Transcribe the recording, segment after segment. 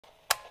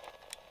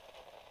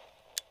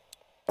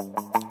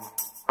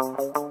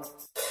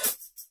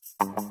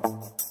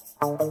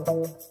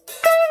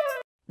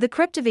The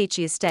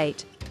Khreptovichi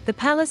Estate, the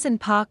palace and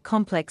park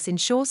complex in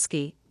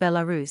Shchorsy,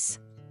 Belarus.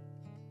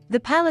 The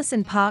palace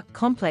and park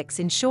complex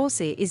in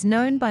Shchorsy is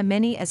known by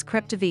many as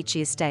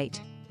Khreptovichi Estate.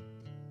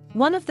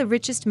 One of the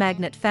richest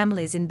magnate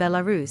families in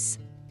Belarus,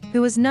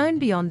 who was known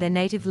beyond their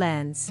native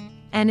lands,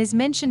 and is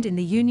mentioned in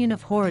the Union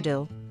of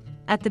Horodil,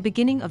 at the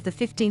beginning of the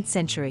 15th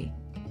century.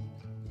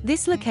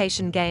 This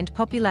location gained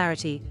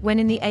popularity when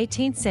in the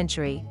 18th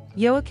century,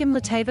 Joachim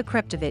Litavor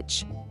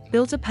Khreptovich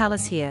built a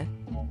palace here,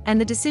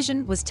 and the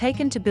decision was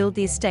taken to build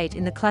the estate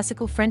in the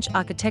classical French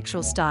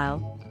architectural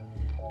style,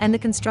 and the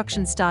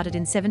construction started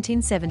in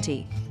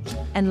 1770,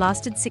 and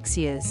lasted 6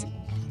 years.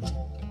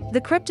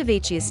 The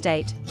Khreptovichi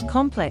Estate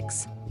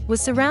complex was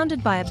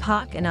surrounded by a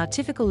park and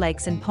artifical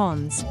lakes and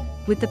ponds,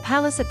 with the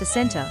palace at the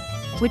center,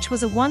 which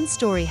was a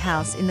one-story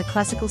house in the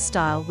classical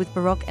style with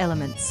baroque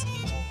elements.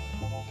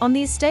 On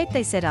the estate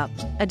they set up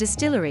a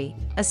distillery,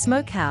 a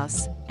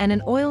smokehouse, and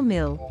an oil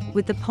mill,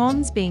 with the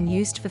ponds being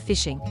used for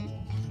fishing.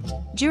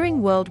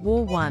 During World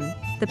War I,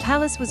 the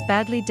palace was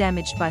badly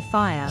damaged by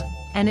fire,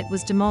 and it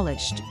was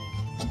demolished.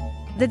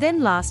 The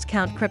then last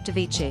Count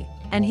Khreptovichi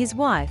and his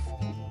wife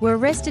were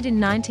arrested in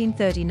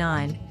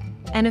 1939,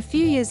 and a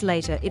few years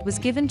later it was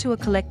given to a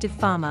collective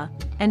farmer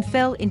and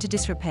fell into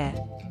disrepair.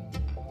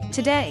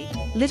 Today,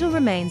 little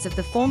remains of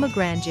the former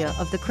grandeur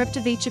of the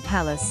Khreptovichi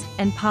Palace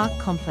and Park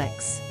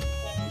complex.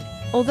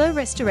 Although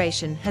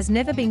restoration has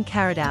never been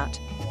carried out,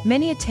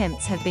 many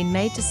attempts have been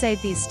made to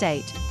save the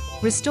estate,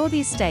 restore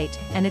the estate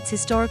and its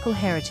historical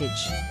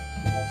heritage.